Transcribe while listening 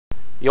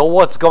Yo,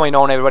 what's going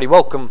on, everybody?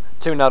 Welcome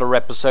to another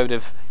episode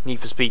of Need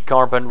for Speed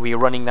Carbon. We're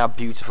running that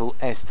beautiful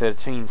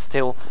S13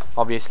 still,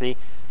 obviously.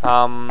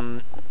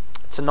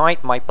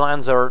 Tonight my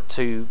plans are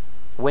to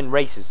win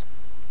races.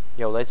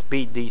 Yo, let's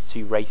beat these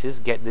two races,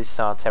 get this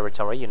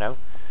territory, you know.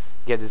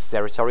 Get this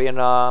territory, and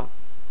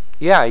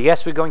yeah, I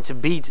guess we're going to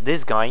beat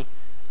this guy,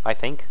 I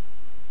think.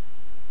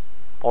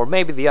 Or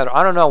maybe the other.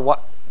 I don't know,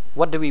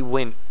 what do we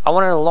win? I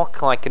want to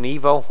unlock like an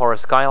Evo or a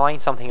Skyline,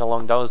 something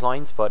along those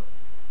lines, but,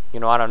 you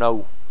know, I don't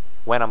know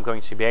when I'm going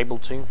to be able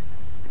to.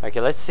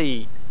 Okay, let's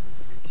see.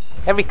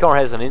 Every car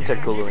has an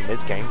intercooler in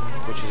this game,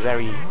 which is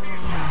very,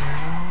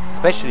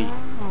 especially,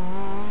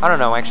 I don't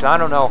know, actually I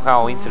don't know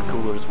how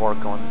intercoolers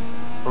work on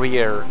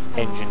rear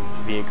engine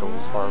vehicles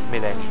or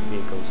mid-engine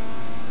vehicles.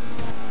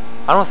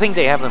 I don't think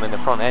they have them in the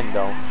front end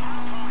though,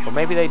 or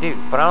maybe they do,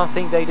 but I don't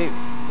think they do.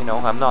 You know,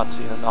 I'm not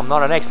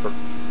an expert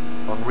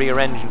on rear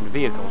engine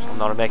vehicles. I'm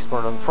not an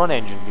expert on front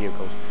engine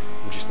vehicles.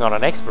 I'm just not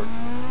an expert.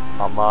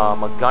 I'm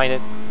a guy that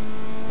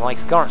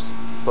likes cars,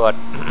 but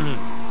I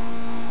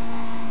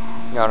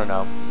don't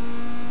know.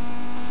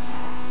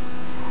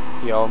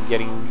 Yo, I'm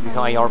getting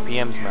high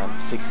RPMs, man.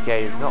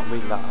 6K is not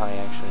really that high,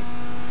 actually.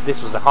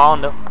 This was a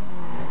Honda.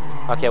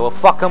 Okay, well,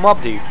 fuck him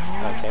up, dude.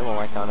 Okay, well,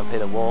 I kind of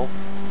hit a wall.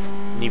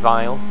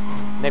 Nebula.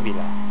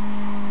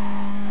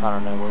 I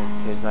don't know what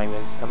his name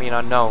is. I mean,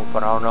 I know,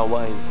 but I don't know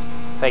what his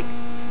fake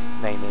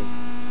name is,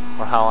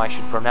 or how I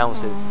should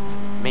pronounce his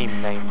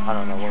meme name. I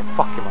don't know what the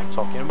fuck am I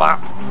talking about.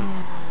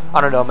 I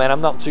don't know, man.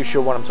 I'm not too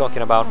sure what I'm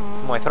talking about.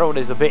 My throat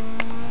is a bit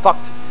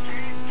fucked.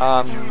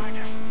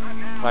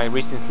 I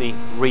recently,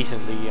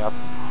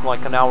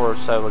 like an hour or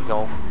so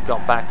ago,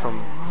 got back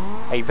from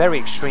a very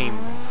extreme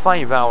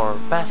 5-hour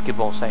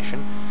basketball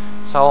session.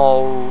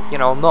 So, you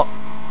know, I'm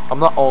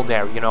not all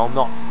there. You know, I'm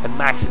not at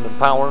maximum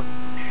power,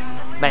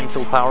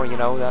 mental power. You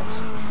know,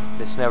 that's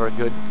never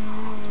good,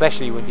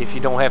 especially if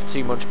you don't have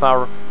too much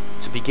power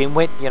to begin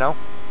with. You know,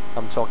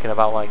 I'm talking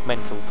about like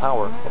mental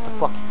power. What the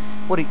fuck?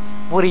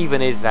 What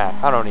even is that?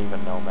 I don't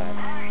even know, man.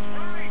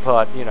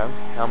 But, you know,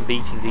 I'm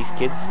beating these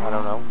kids. I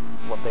don't know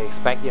what they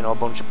expect, you know, a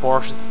bunch of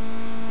Porsches.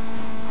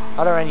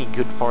 Are there any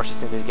good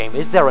Porsches in this game?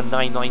 Is there a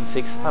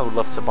 996? I would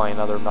love to buy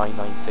another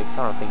 996.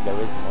 I don't think there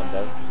is one,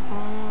 though.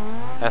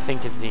 I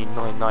think it's the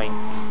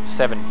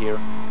 997 here,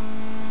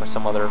 or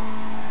some other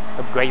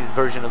upgraded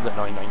version of the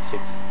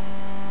 996.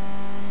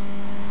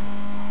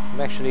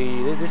 And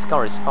actually, this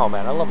car is... Oh,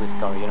 man, I love this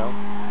car, you know.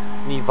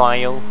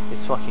 Neville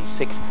is fucking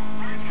 6th.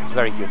 It's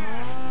very good.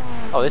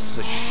 Oh, this is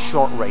a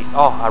short race.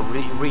 Oh, I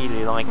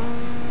really like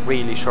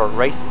really short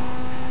races.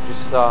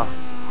 Just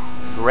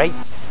great.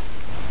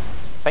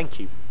 Thank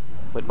you.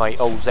 With my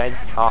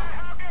OZs.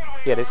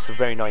 Yeah, this is a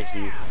very nice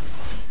view.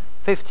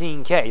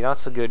 15k,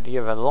 that's a good. You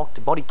have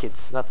unlocked body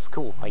kits. That's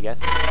cool, I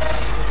guess.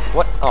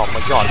 What? Oh my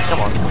god,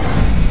 come on.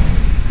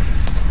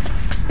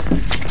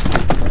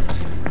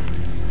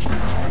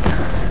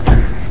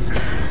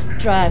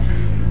 Drive.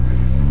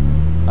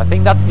 I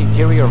think that's the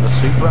interior of a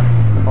Supra.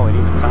 Oh, it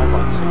even sounds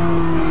like a Supra.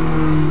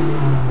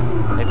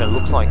 If it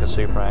looks like a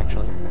Supra,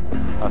 actually.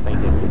 I think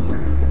it is.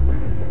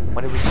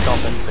 When did we stop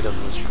in the middle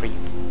of the street?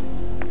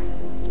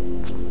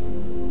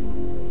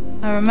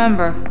 I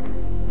remember.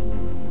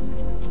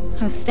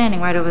 I was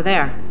standing right over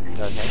there.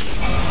 Okay.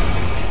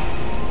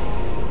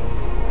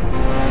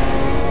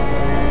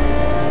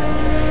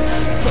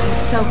 It was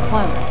so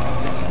close.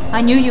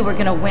 I knew you were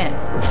gonna win.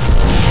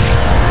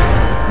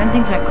 Then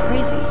things went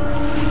crazy.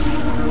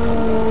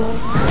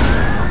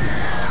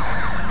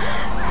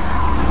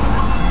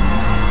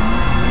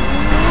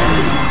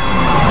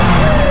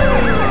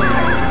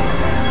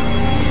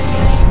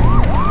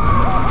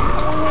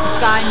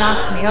 Guy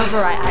knocks me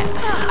over.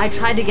 I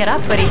tried to get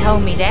up, but he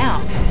held me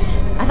down.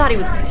 I thought he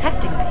was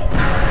protecting me.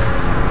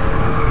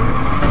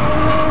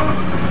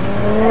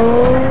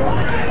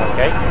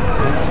 Okay.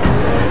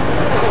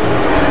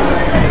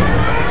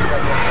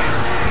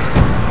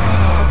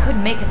 I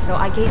couldn't make it, so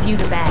I gave you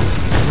the bag.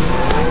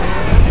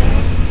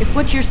 If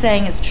what you're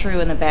saying is true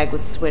and the bag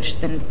was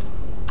switched, then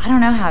I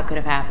don't know how it could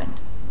have happened.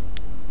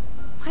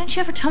 Why didn't you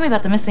ever tell me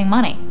about the missing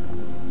money?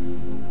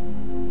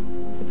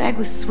 If the bag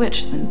was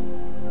switched, then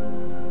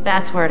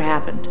that's where it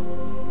happened.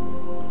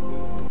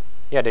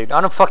 Yeah, dude.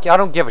 I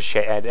don't give a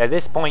shit at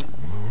this point.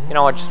 You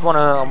know, I just want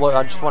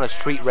a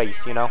street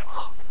race. You know,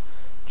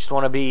 just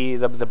want to be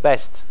the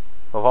best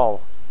of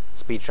all.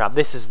 Speed trap.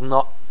 This is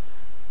not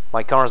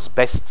my car's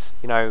best.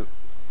 You know,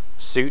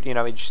 suit. You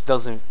know, it just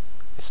doesn't.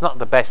 It's not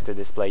the best at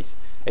this place.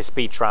 It's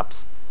speed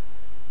traps.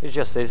 It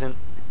just isn't.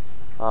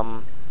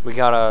 We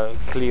got a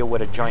Clio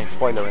with a giant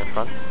spoiler in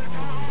front.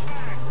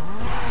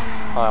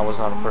 Oh, that was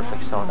not a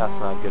perfect start. That's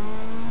not good.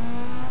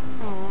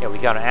 Yeah, we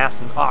got an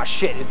ass and... Oh,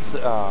 shit, it's...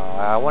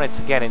 I wanted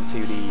to get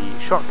into the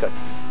shortcut.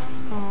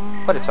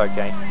 But it's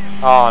okay.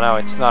 Oh, no,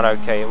 it's not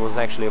okay. It was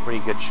actually a pretty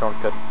good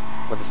shortcut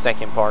with the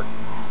second part.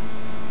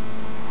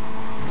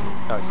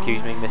 Oh,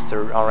 excuse me,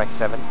 Mr.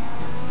 RX-7.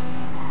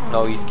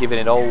 Oh, he's giving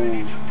it all...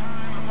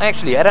 I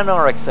actually had an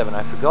RX-7.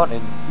 I forgot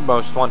in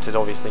Most Wanted,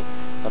 obviously.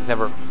 I've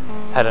never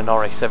had an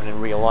RX-7 in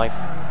real life.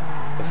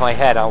 If I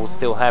had, I would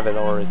still have it,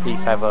 or at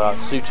least have a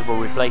suitable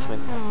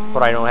replacement.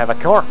 But I don't have a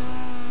car.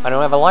 I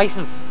don't have a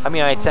license. I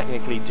mean, I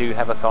technically do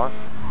have a car,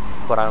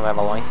 but I don't have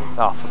a license.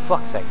 Oh, for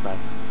fuck's sake, man.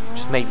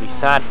 Just made me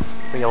sad,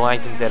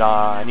 realizing that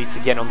I need to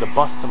get on the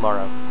bus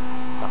tomorrow.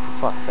 Oh,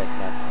 for fuck's sake,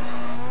 man.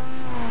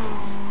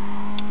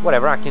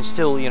 Whatever, I can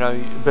still, you know,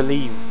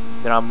 believe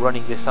that I'm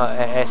running this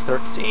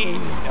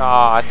S13.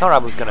 I thought I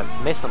was gonna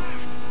miss him.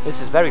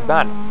 This is very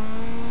bad.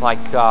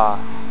 Like,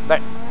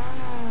 but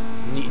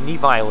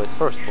Neville is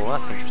first of all.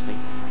 That's interesting.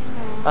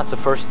 That's the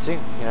first too,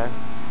 you know.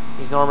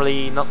 He's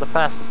normally not the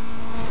fastest.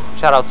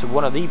 Shout out to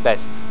one of the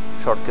best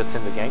shortcuts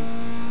in the game.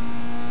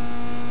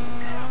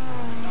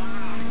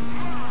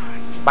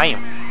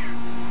 Bam,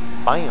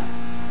 bam.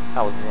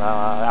 That was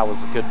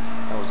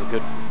a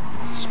good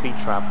speed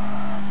trap.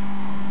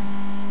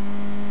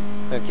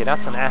 Okay,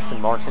 that's an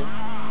Aston Martin.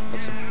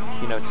 That's a,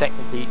 you know,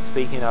 technically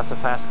speaking, that's a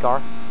fast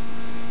car.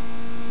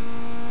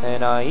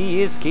 And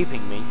he is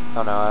keeping me.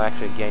 Oh no, I'm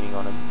actually gaining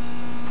on him.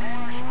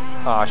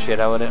 Oh shit,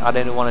 I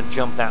didn't want to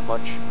jump that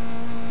much.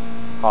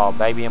 Oh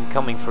baby, I'm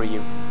coming for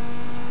you.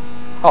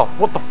 Oh,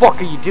 what the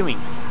fuck are you doing?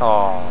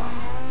 Oh,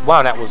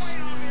 wow, that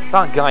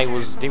guy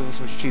was doing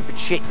some stupid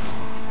shit.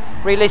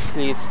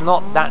 Realistically, it's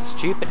not that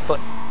stupid,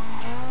 but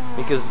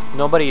because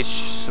nobody is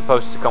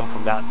supposed to come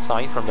from that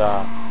side, from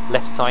the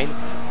left side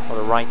or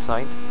the right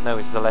side. No,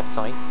 it's the left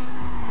side.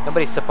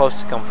 Nobody's supposed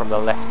to come from the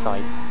left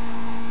side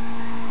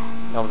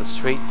of the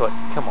street, but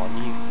come on,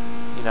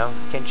 you know,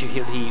 can't you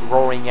hear the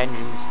roaring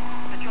engines?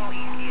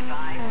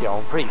 Yeah,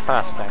 I'm pretty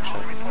fast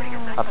actually.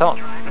 I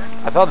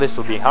thought this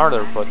would be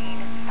harder, but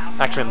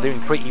actually I'm doing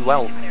pretty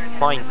well.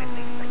 Fine.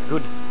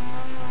 Good.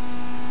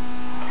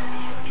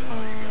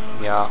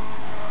 Yeah.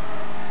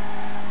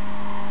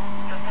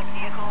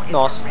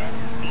 Nice.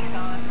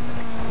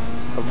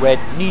 A red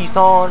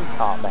Nissan.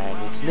 Oh man,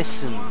 it's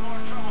Nissan.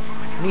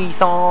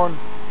 Nissan.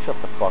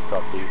 Shut the fuck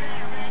up, dude.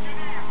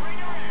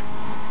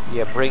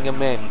 Yeah, bring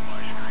him in.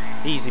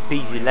 Easy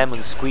peasy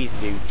lemon squeeze,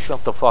 dude.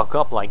 Shut the fuck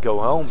up, like go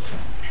home.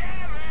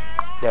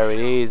 There it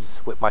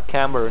is, with my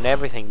camera and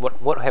everything.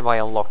 What have I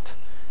unlocked?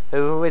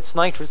 Oh, it's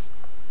nitrous.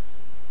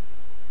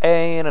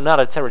 And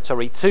another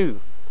territory too.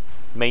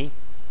 Me.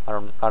 I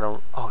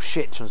don't. Oh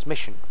shit,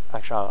 transmission.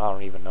 Actually, I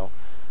don't even know.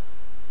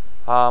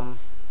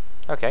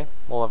 Okay.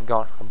 Well, I've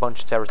got a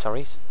bunch of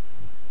territories.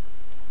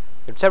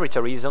 Your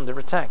territory is under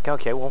attack.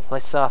 Okay. Well,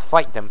 let's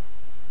fight them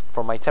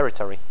for my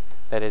territory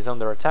that is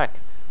under attack.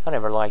 I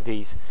never like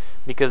these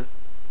because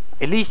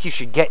at least you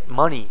should get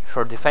money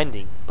for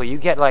defending, but you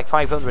get like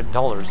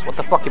 $500. What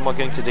the fuck am I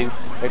going to do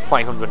with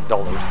 $500?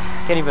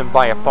 Can't even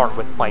buy a part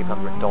with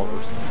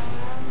 $500.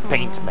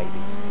 Paint maybe.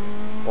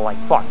 Well, like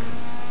fuck.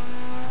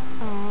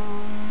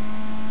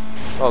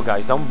 Oh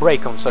guys, don't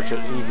brake on such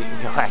an easy.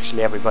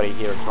 Actually, everybody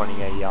here is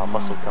running a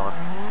muscle car.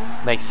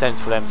 Makes sense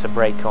for them to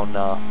brake on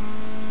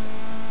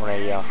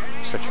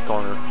such a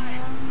corner.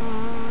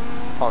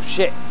 Oh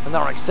shit! An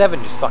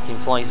RX-7 just fucking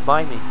flies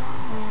by me.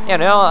 You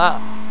know,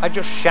 I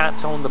just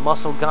shat on the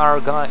muscle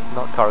car guy,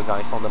 not car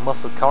guys, on the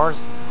muscle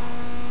cars.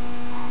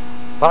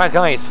 But that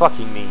guy is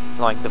fucking me.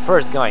 Like the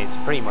first guy is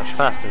pretty much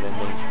faster than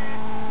me.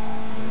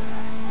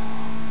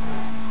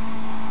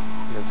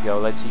 Let's go.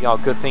 Let's see. Oh,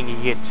 good thing he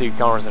hit 2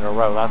 cars in a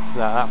row.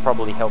 That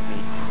probably helped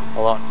me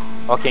a lot.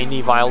 Okay,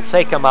 Neville,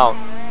 take him out.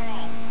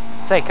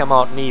 Take him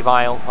out,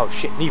 Neville. Oh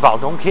shit, Neville,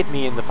 don't hit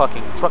me in the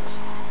fucking trucks.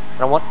 I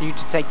don't want you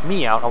to take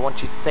me out. I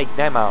want you to take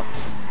them out.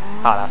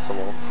 Ah, that's a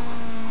little.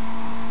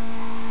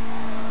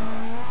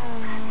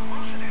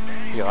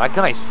 Yo, that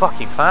guy's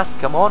fucking fast.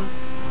 Come on,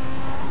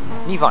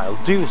 Neville,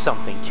 do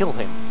something. Kill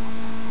him.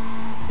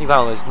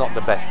 Neville is not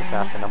the best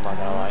assassin. I'm not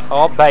gonna lie.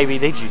 Oh baby,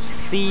 did you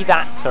see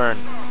that turn?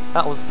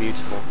 That was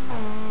beautiful.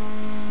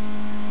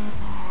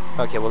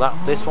 Okay, well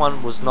this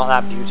one was not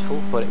that beautiful,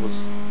 but it was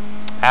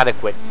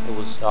adequate. It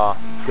was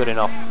good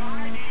enough.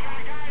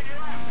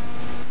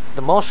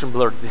 The motion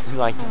blur,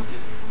 like,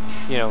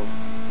 you know,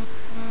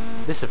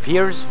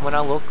 disappears when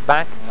I look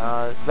back.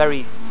 It's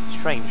very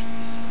strange.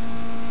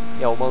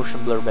 Yo,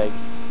 motion blur, baby.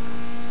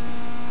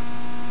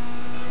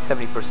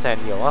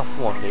 70%. Yo, I've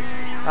won this.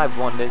 I've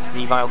won this.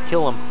 Neville,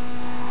 kill him.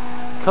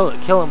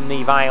 Kill him,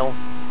 Neville.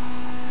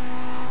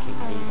 Fucking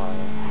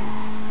Neville.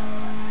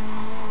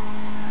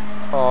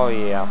 Oh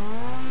yeah.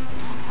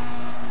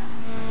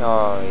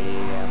 Oh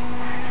yeah.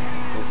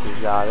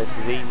 This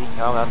is easy.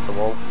 Oh, that's a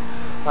wall.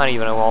 Not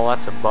even a wall.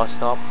 That's a bus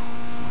stop.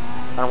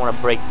 I don't want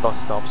to break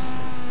bus stops.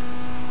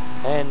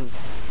 And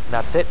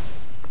that's it.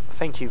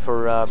 Thank you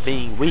for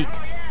being weak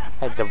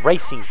at the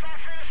racing,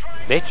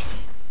 bitch.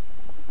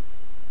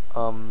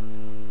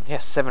 Yeah,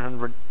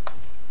 $700.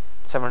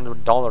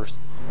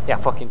 Yeah,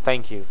 fucking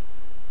thank you.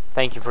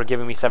 Thank you for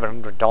giving me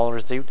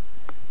 $700, dude.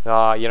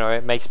 You know,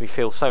 it makes me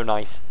feel so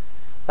nice.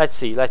 Let's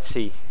see.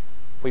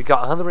 We've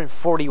got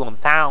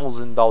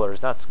 $141,000.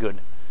 That's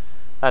good.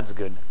 That's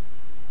good.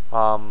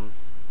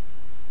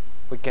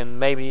 We can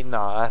maybe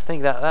I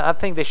think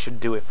this should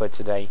do it for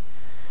today.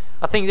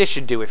 I think this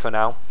should do it for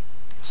now.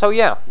 So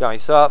yeah,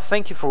 guys,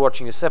 thank you for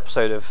watching this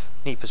episode of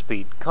Need for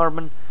Speed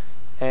Carbon,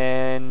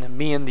 and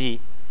me and the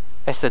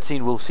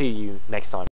S13 will see you next time.